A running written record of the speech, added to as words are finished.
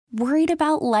Worried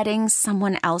about letting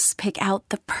someone else pick out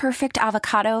the perfect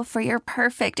avocado for your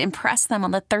perfect impress them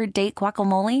on the third date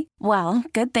guacamole? Well,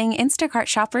 good thing Instacart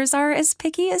shoppers are as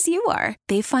picky as you are.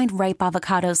 They find ripe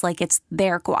avocados like it's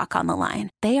their guac on the line.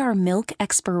 They are milk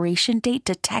expiration date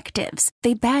detectives.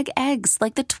 They bag eggs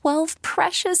like the 12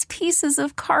 precious pieces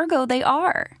of cargo they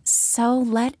are. So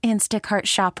let Instacart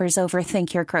shoppers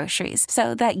overthink your groceries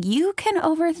so that you can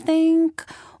overthink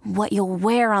what you'll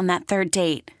wear on that third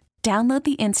date. Download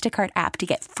the Instacart app to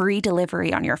get free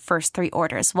delivery on your first 3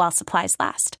 orders while supplies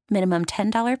last. Minimum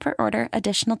 $10 per order.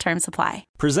 Additional terms apply.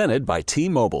 Presented by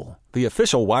T-Mobile, the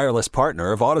official wireless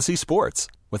partner of Odyssey Sports.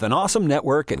 With an awesome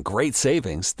network and great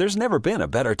savings, there's never been a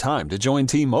better time to join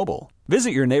T-Mobile. Visit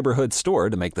your neighborhood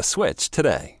store to make the switch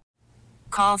today.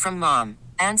 Call from mom.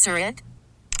 Answer it.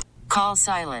 Call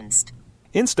silenced.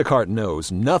 Instacart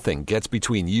knows nothing gets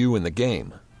between you and the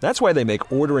game. That's why they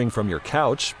make ordering from your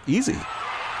couch easy.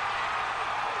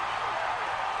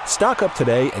 Stock up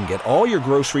today and get all your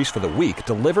groceries for the week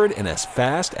delivered in as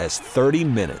fast as 30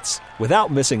 minutes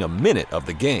without missing a minute of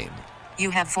the game. You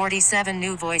have 47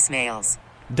 new voicemails.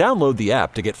 Download the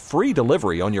app to get free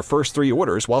delivery on your first 3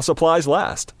 orders while supplies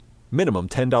last. Minimum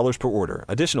 $10 per order.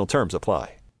 Additional terms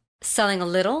apply. Selling a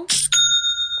little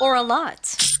or a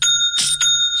lot?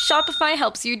 Shopify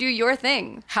helps you do your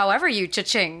thing, however you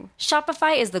cha-ching.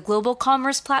 Shopify is the global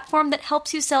commerce platform that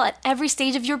helps you sell at every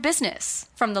stage of your business.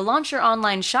 From the launch your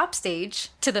online shop stage,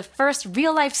 to the first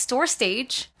real-life store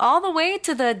stage, all the way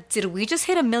to the did we just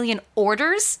hit 1 million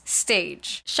orders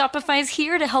stage. Shopify's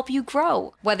here to help you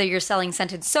grow. Whether you're selling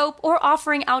scented soap or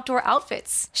offering outdoor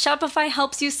outfits, Shopify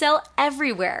helps you sell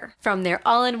everywhere. From their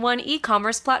all-in-one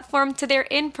e-commerce platform to their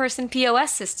in-person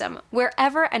POS system,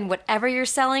 wherever and whatever you're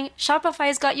selling,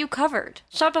 Shopify's got you covered.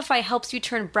 Shopify helps you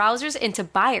turn browsers into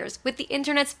buyers with the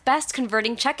internet's best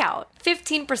converting checkout.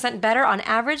 15% better on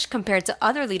average compared to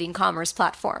other leading commerce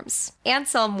platforms. And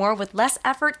sell more with less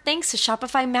effort thanks to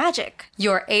Shopify Magic,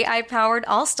 your AI-powered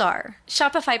all-star.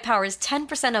 Shopify powers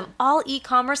 10% of all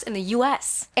e-commerce in the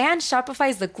US. And Shopify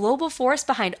is the global force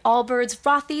behind Allbirds,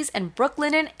 Rothy's, and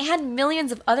Brooklinen, and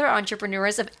millions of other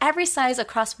entrepreneurs of every size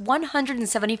across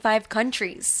 175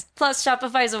 countries. Plus,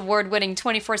 Shopify's award-winning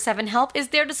 24/7 help is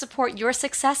there to support your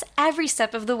success every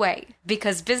step of the way.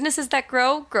 Because businesses that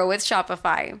grow, grow with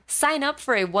Shopify. Sign up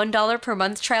for a $1 per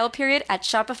month trial period at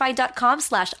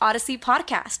shopify.com/Odyssey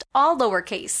Podcast, all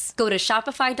lowercase. Go to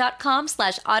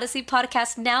shopify.com/Odyssey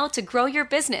Podcast now to grow your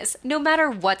business, no matter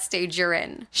what stage you're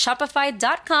in.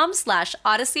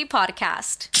 Shopify.com/Odyssey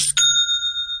Podcast.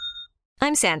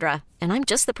 I'm Sandra, and I'm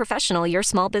just the professional your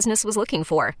small business was looking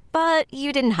for. But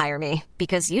you didn't hire me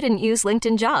because you didn't use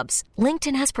LinkedIn Jobs.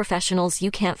 LinkedIn has professionals you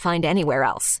can't find anywhere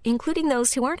else, including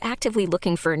those who aren't actively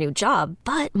looking for a new job,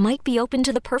 but might be open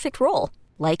to the perfect role,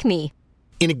 like me.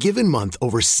 In a given month,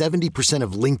 over 70%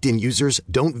 of LinkedIn users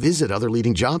don't visit other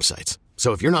leading job sites.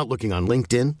 So if you're not looking on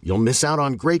LinkedIn, you'll miss out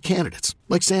on great candidates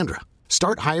like Sandra.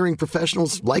 Start hiring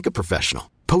professionals like a professional.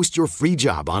 Post your free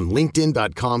job on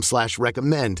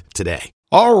linkedin.com/recommend today.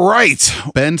 All right.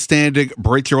 Ben Standig,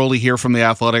 Britt Ghiroli here from The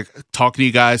Athletic, talking to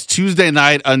you guys Tuesday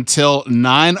night until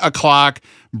 9 o'clock.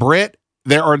 Britt,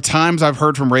 there are times I've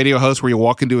heard from radio hosts where you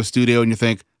walk into a studio and you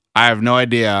think, I have no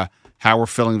idea how we're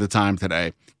filling the time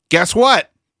today. Guess what?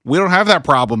 We don't have that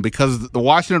problem because the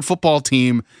Washington football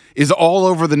team is all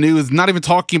over the news, not even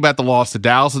talking about the loss to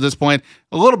Dallas at this point,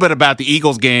 a little bit about the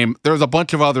Eagles game. There's a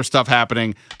bunch of other stuff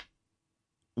happening.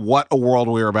 What a world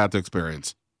we're about to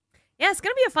experience. Yeah, it's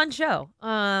going to be a fun show.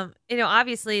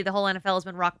 Obviously the whole NFL has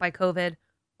been rocked by COVID.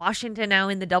 Washington now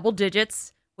in the double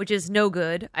digits, which is no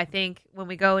good. I think when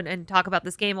we go and talk about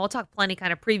this game, we'll talk plenty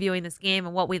kind of previewing this game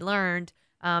and what we learned.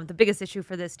 The biggest issue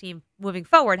for this team moving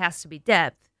forward has to be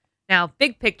depth. Now,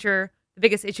 big picture, the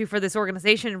biggest issue for this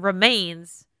organization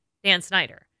remains Dan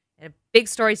Snyder. And a big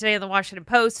story today in the Washington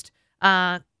Post.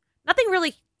 Nothing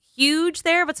really huge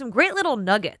there, but some great little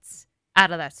nuggets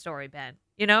out of that story, Ben.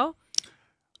 You know?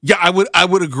 Yeah, I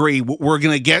would agree. We're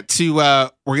gonna get to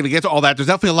all that. There's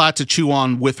definitely a lot to chew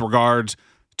on with regards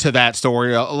to that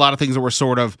story. A lot of things that were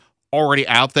sort of already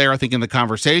out there, I think, in the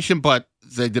conversation, but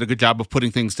they did a good job of putting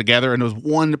things together. And there was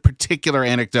one particular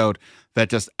anecdote that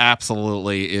just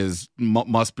absolutely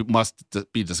must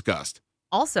be discussed.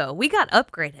 Also, we got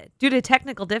upgraded due to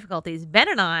technical difficulties. Ben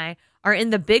and I are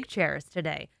in the big chairs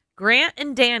today. Grant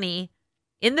and Danny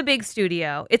in the big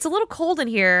studio. It's a little cold in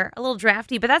here, a little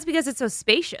drafty, but that's because it's so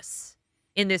spacious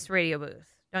in this radio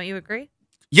booth. Don't you agree?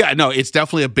 Yeah, no, it's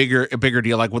definitely a bigger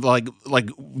deal. Like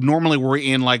normally we're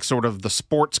in like sort of the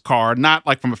sports car, not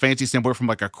like from a fancy standpoint, from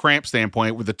like a cramp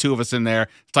standpoint with the two of us in there.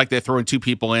 It's like they're throwing two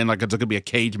people in, like it's gonna be a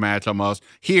cage match almost.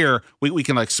 Here we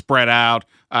can like spread out.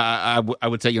 I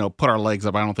would say, put our legs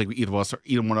up. I don't think either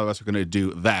one of us are gonna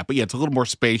do that. But yeah, it's a little more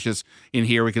spacious in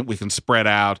here. We can spread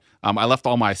out. I left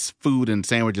all my food and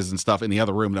sandwiches and stuff in the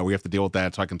other room that we have to deal with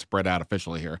that, so I can spread out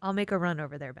officially here. I'll make a run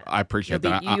over there, Ben. I appreciate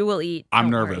that. You will eat. I'm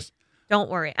nervous. Don't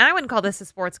worry. And I wouldn't call this a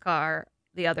sports car,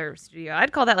 the other studio.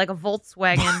 I'd call that like a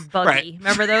Volkswagen buggy. Right.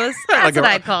 Remember those? That's what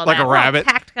I'd call like that. Like a rabbit.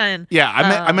 Packed kind. Yeah,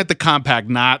 I meant the compact,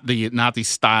 not the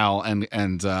style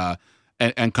and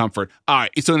comfort. All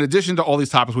right. So in addition to all these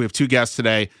topics, we have two guests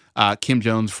today. Kim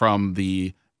Jones from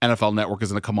the NFL Network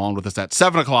is going to come on with us at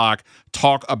 7 o'clock,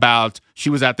 talk about, she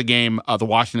was at the game, the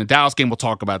Washington-Dallas game. We'll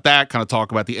talk about that, kind of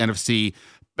talk about the NFC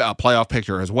playoff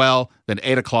picture as well. Then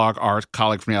 8 o'clock, our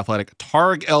colleague from The Athletic,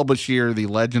 Tarek El-Bashir, the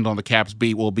legend on the Caps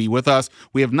beat, will be with us.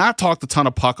 We have not talked a ton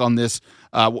of puck on this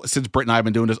since Britt and I have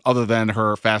been doing this, other than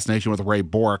her fascination with Ray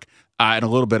Bourque and a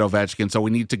little bit of Ovechkin. So we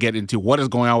need to get into what is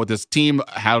going on with this team.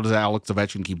 How does Alex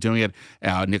Ovechkin keep doing it?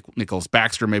 Nicholas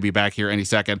Baxter may be back here any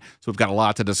second. So we've got a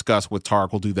lot to discuss with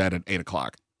Tarek. We'll do that at 8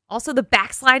 o'clock. Also, the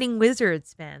backsliding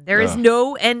Wizards, man. There is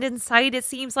no end in sight. It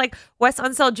seems like Wes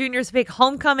Unseld Jr.'s big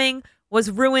homecoming was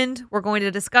ruined. We're going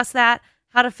to discuss that.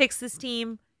 How to fix this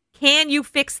team. Can you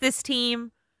fix this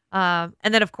team? And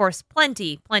then, of course,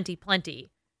 plenty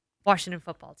Washington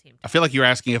football team. I feel like you're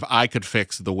asking if I could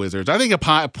fix the Wizards. I think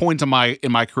a point in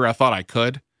my career, I thought I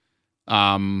could.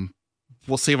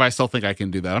 We'll see if I still think I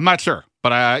can do that. I'm not sure,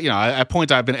 but at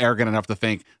points I've been arrogant enough to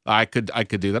think I could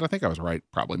do that. I think I was right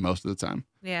probably most of the time.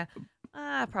 Yeah,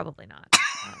 probably not.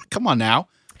 Come on now,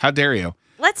 how dare you?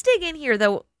 Let's dig in here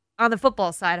though on the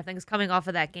football side of things coming off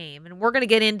of that game, and we're going to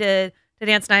get into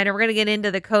Dan Snyder. We're going to get into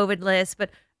the COVID list,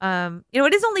 but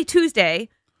it is only Tuesday.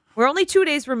 We're only 2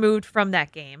 days removed from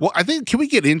that game. Well, I think, can we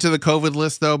get into the COVID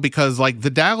list, though? Because, like, the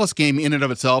Dallas game in and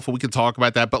of itself, we can talk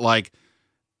about that, but, like,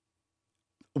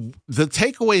 the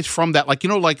takeaways from that, like,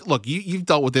 look, you've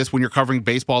dealt with this when you're covering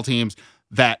baseball teams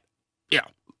that,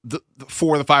 the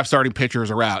 4 of the 5 starting pitchers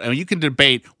are out. And you can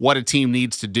debate what a team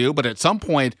needs to do, but at some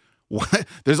point,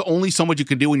 there's only so much you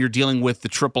can do when you're dealing with the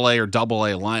AAA or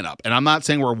AA lineup. And I'm not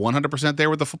saying we're 100% there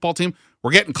with the football team.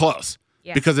 We're getting close.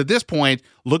 Yeah. Because at this point,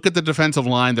 look at the defensive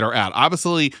line that are out.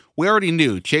 Obviously, we already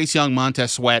knew Chase Young,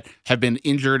 Montez Sweat have been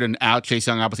injured and out. Chase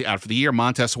Young obviously out for the year.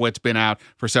 Montez Sweat's been out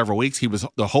for several weeks.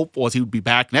 The hope was he would be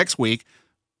back last week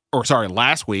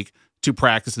to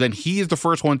practice. Then he is the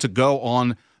first one to go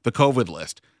on the COVID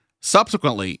list.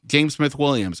 Subsequently, James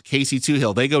Smith-Williams, Casey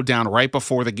Toohill, they go down right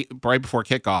before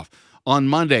kickoff. On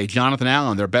Monday, Jonathan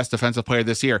Allen, their best defensive player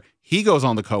this year, he goes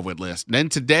on the COVID list. And then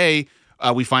today,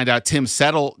 we find out Tim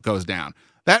Settle goes down.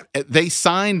 That they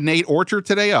signed Nate Orchard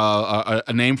today,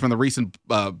 a name from the recent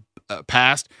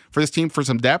past for this team for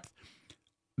some depth.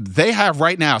 They have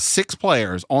right now 6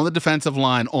 players on the defensive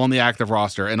line on the active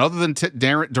roster, and other than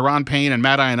Daron Payne and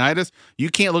Matt Ioannidis, you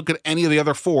can't look at any of the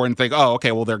other 4 and think, oh,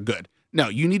 okay, well they're good. No,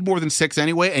 you need more than 6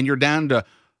 anyway, and you're down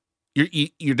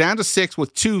to 6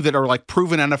 with 2 that are like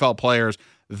proven NFL players.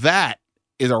 That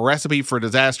is a recipe for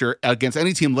disaster against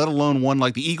any team, let alone one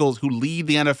like the Eagles, who lead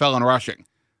the NFL in rushing.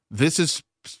 This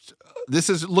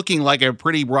is looking like a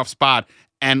pretty rough spot.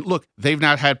 And look, they've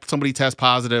not had somebody test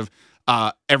positive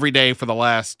every day for the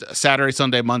last Saturday,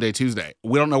 Sunday, Monday, Tuesday.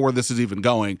 We don't know where this is even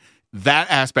going.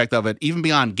 That aspect of it, even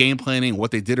beyond game planning,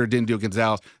 what they did or didn't do against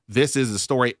Dallas, this is the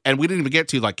story. And we didn't even get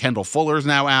to, like, Kendall Fuller's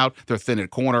now out. They're thin at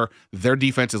corner. Their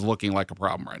defense is looking like a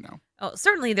problem right now. Oh,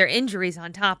 certainly their injuries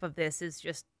on top of this is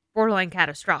just borderline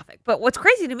catastrophic. But what's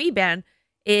crazy to me, Ben,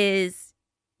 is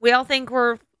we all think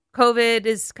COVID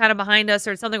is kind of behind us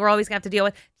or something we're always going to have to deal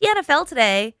with. The NFL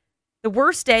today, the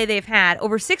worst day they've had,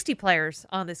 over 60 players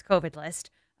on this COVID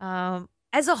list.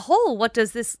 As a whole, what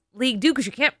does this league do? Because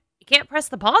you can't press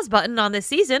the pause button on this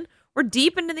season. We're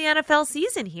deep into the NFL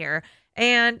season here.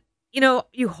 And,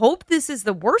 you hope this is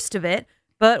the worst of it,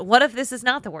 but what if this is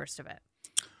not the worst of it?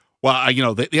 Well,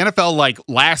 the NFL, like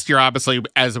last year, obviously,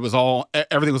 as it was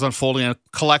everything was unfolding, and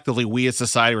collectively, we as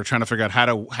society were trying to figure out how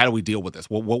do we deal with this?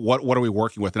 What are we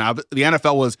working with? Now, the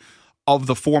NFL was, of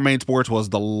the 4 main sports, was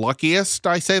the luckiest.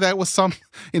 I say that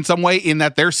in some way, in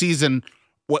that their season,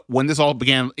 when this all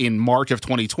began in March of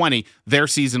 2020, their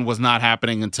season was not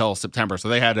happening until September. So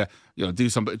they had to,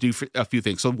 do a few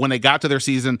things. So when they got to their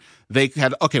season, they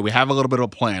had, okay, we have a little bit of a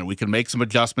plan. We can make some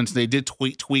adjustments. They did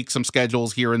tweak some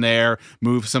schedules here and there,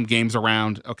 move some games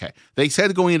around. Okay. They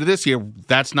said going into this year,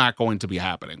 that's not going to be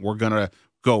happening. We're going to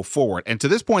go forward. And to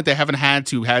this point, they haven't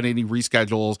had any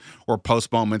reschedules or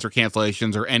postponements or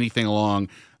cancellations or anything along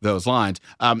those lines.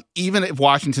 Even if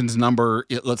Washington's number,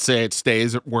 let's say it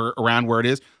stays around where it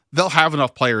is, they'll have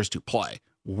enough players to play.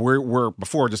 We're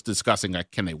before just discussing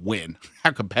can they win?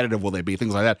 How competitive will they be?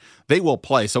 Things like that. They will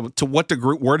play. So to what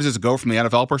degree, where does this go from the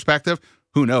NFL perspective?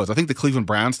 Who knows? I think the Cleveland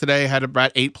Browns today had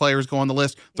about 8 players go on the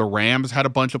list. The Rams had a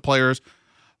bunch of players.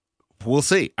 We'll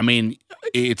see. I mean,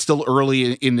 it's still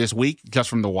early in this week, just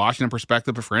from the Washington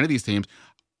perspective, but for any of these teams,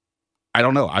 I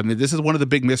don't know. I mean, this is one of the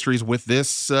big mysteries with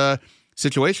this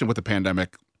situation with the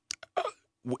pandemic.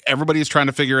 Everybody is trying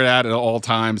to figure it out at all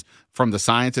times, from the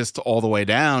scientists all the way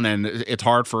down, and it's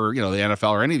hard for the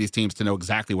NFL or any of these teams to know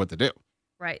exactly what to do.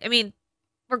 Right. I mean,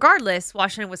 regardless,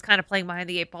 Washington was kind of playing behind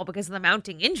the 8 ball because of the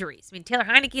mounting injuries. I mean, Taylor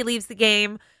Heineke leaves the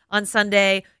game on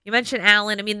Sunday. You mentioned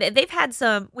Allen. I mean, they've had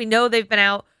some. We know they've been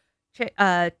out.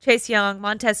 Chase Young,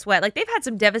 Montez Sweat, like they've had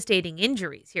some devastating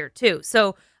injuries here too.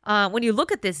 So when you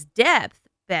look at this depth,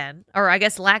 Ben, or I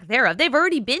guess lack thereof, they've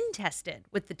already been tested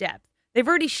with the depth. They've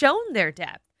already shown their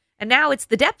depth. And now it's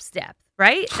the depth,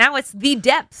 right? Now it's the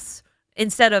depths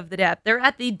instead of the depth. They're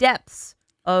at the depths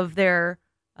of their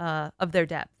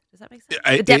depth. Does that make sense?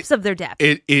 The depths of their depth.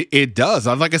 It does.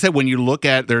 Like I said, when you look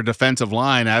at their defensive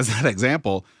line as that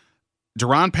example,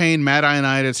 Deron Payne, Matt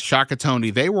Ioannidis, Shaka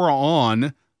Toney, they were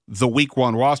on the week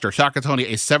 1 roster. Shaka Toney,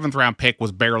 a 7th-round pick,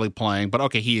 was barely playing, but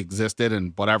okay, he existed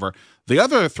and whatever. The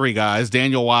other 3 guys,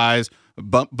 Daniel Wise,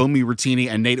 Bumi Rutini,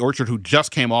 and Nate Orchard, who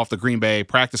just came off the Green Bay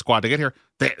practice squad to get here,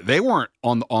 they weren't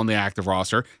on the active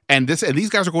roster. And these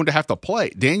guys are going to have to play.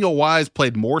 Daniel Wise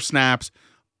played more snaps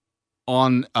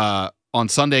on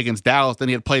Sunday against Dallas than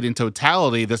he had played in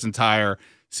totality this entire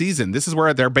season. This is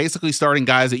where they're basically starting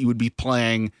guys that you would be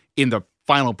playing in the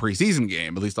final preseason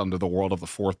game, at least under the world of the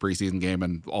 4th preseason game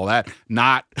and all that.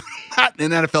 Not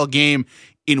an NFL game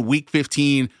in week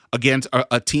 15 against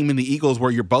a team in the Eagles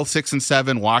where you're both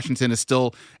 6-7. Washington is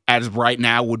still, as right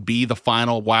now, would be the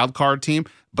final wild card team,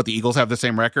 but the Eagles have the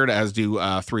same record, as do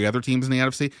 3 other teams in the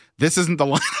NFC. This isn't the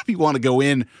lineup you want to go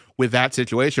in with that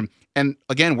situation. And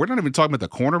again, we're not even talking about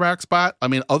the cornerback spot. I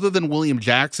mean, other than William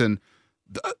Jackson,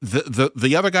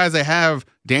 the other guys they have,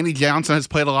 Danny Johnson has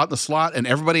played a lot in the slot, and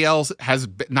everybody else has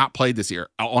not played this year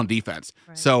on defense.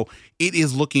 Right. So it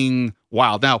is looking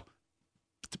wild. Now,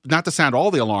 not to sound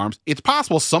all the alarms, it's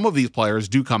possible some of these players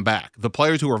do come back. The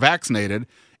players who are vaccinated,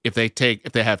 if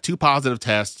they have 2 positive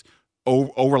tests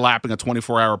overlapping a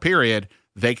 24-hour period,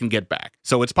 they can get back.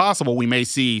 So it's possible we may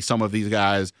see some of these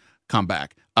guys come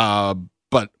back.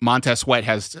 But Montez Sweat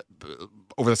has,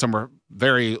 over the summer,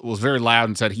 was very loud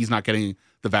and said he's not getting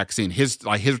the vaccine. His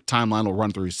timeline will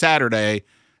run through Saturday,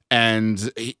 and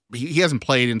he hasn't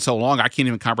played in so long. I can't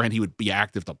even comprehend he would be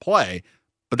active to play.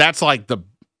 But that's like the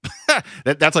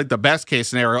that's like the best case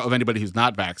scenario of anybody who's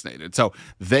not vaccinated. So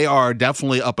they are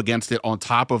definitely up against it, on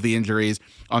top of the injuries,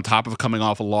 on top of coming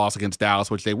off a loss against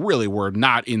Dallas, which they really were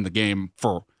not in the game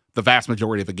for the vast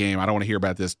majority of the game. I don't want to hear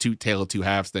about this tale of 2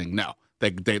 halves thing. No. They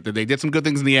did some good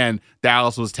things in the end.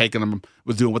 Dallas was doing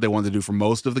what they wanted to do for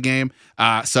most of the game.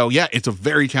 So, yeah, it's a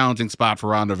very challenging spot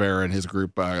for Ron Rivera and his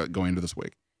group going into this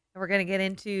week. We're going to get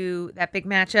into that big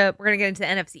matchup. We're going to get into the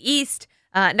NFC East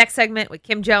next segment with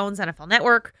Kim Jones, NFL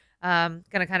Network. Going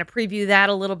to kind of preview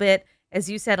that a little bit. As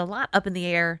you said, a lot up in the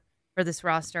air for this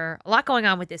roster. A lot going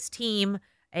on with this team.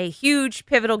 A huge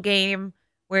pivotal game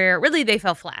where really they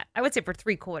fell flat. I would say for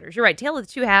 3 quarters. You're right. Tale of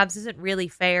the 2 halves isn't really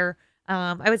fair.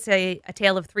 I would say a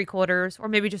tale of 3 quarters, or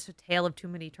maybe just a tale of too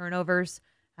many turnovers,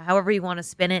 however you want to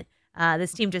spin it.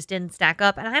 This team just didn't stack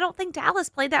up, and I don't think Dallas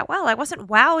played that well. I wasn't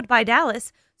wowed by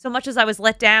Dallas so much as I was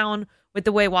let down with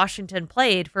the way Washington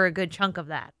played for a good chunk of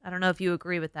that. I don't know if you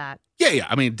agree with that. Yeah.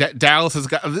 I mean, Dallas has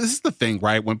got, this is the thing,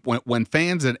 right? When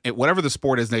fans and whatever the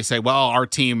sport is, they say, well, our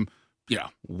team,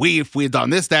 if we had done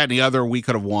this, that, and the other, we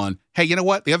could have won. Hey, you know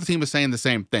what? The other team is saying the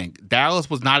same thing. Dallas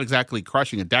was not exactly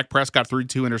crushing it. Dak Prescott threw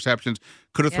 2 interceptions,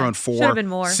 could have thrown 4. Should have been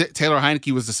more. Taylor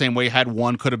Heineke was the same way. Had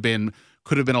 1, could have been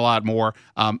a lot more.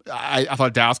 I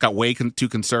thought Dallas got way too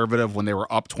conservative when they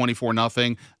were up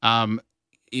 24-0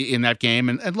 in that game.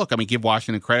 And look, I mean, give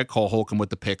Washington credit. Cole Holcomb with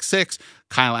the pick 6.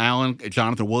 Kyle Allen,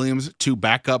 Jonathan Williams, 2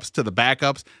 backups to the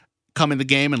backups, come in the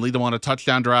game and lead them on a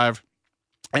touchdown drive.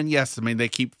 And yes, I mean, they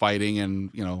keep fighting, and,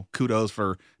 kudos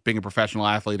for being a professional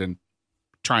athlete and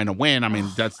trying to win. I mean,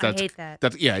 I hate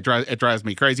that. It drives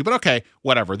me crazy. But okay,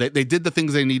 whatever. They did the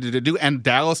things they needed to do, and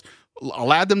Dallas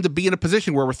allowed them to be in a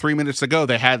position where with 3 minutes to go,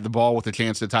 they had the ball with a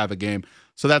chance to tie the game.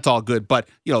 So that's all good. But,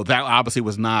 that obviously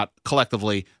was not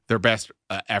collectively their best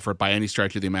effort by any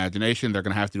stretch of the imagination. They're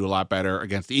going to have to do a lot better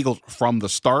against the Eagles from the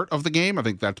start of the game. I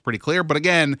think that's pretty clear. But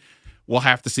again, we'll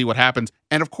have to see what happens.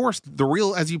 And of course,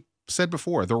 as you said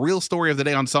before, the real story of the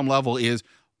day on some level is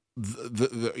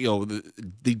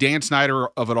the Dan Snyder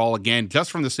of it all again,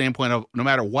 just from the standpoint of no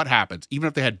matter what happens, even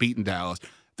if they had beaten Dallas,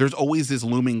 there's always this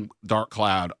looming dark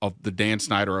cloud of the Dan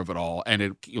Snyder of it all.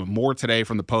 And more today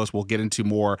from the Post, we'll get into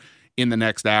more in the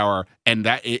next hour. And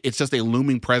that it's just a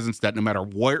looming presence that no matter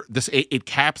where it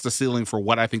caps the ceiling for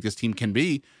what I think this team can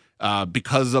be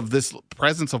because of this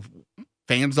presence of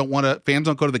fans don't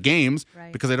go to the games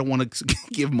because they don't want to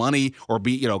give money or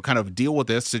be, kind of deal with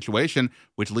this situation,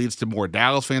 which leads to more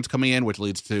Dallas fans coming in, which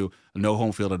leads to no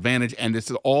home field advantage. And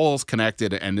this is all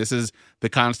connected. And this is the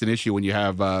constant issue when you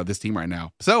have this team right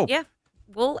now. So yeah,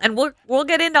 we'll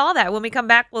get into all that when we come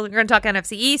back. We're going to talk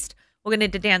NFC East. We'll get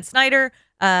into Dan Snyder,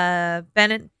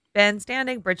 Ben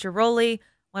Standing, Britt Ghiroli,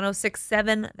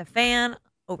 106.7 The Fan,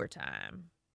 Overtime.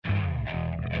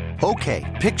 Okay,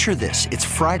 picture this. It's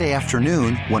Friday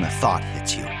afternoon when a thought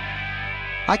hits you.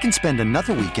 I can spend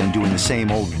another weekend doing the same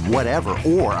old whatever,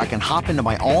 or I can hop into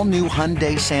my all-new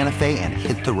Hyundai Santa Fe and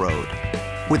hit the road.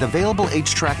 With available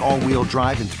H-Track all-wheel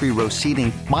drive and 3-row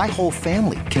seating, my whole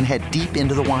family can head deep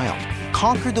into the wild.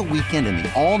 Conquer the weekend in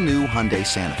the all-new Hyundai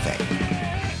Santa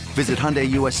Fe. Visit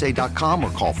HyundaiUSA.com or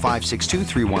call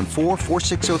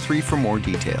 562-314-4603 for more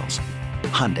details.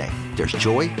 Hyundai, there's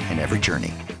joy in every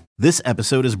journey. This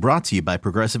episode is brought to you by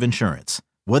Progressive Insurance.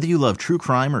 Whether you love true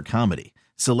crime or comedy,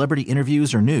 celebrity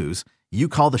interviews or news, you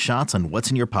call the shots on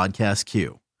what's in your podcast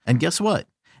queue. And guess what?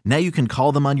 Now you can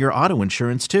call them on your auto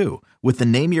insurance too with the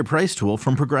Name Your Price tool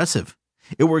from Progressive.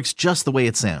 It works just the way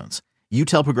it sounds. You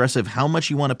tell Progressive how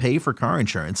much you want to pay for car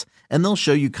insurance, and they'll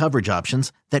show you coverage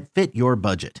options that fit your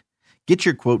budget. Get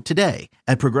your quote today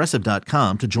at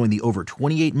Progressive.com to join the over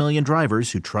 28 million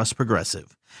drivers who trust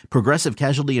Progressive. Progressive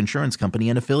Casualty Insurance Company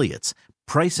and Affiliates.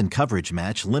 Price and coverage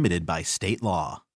match limited by state law.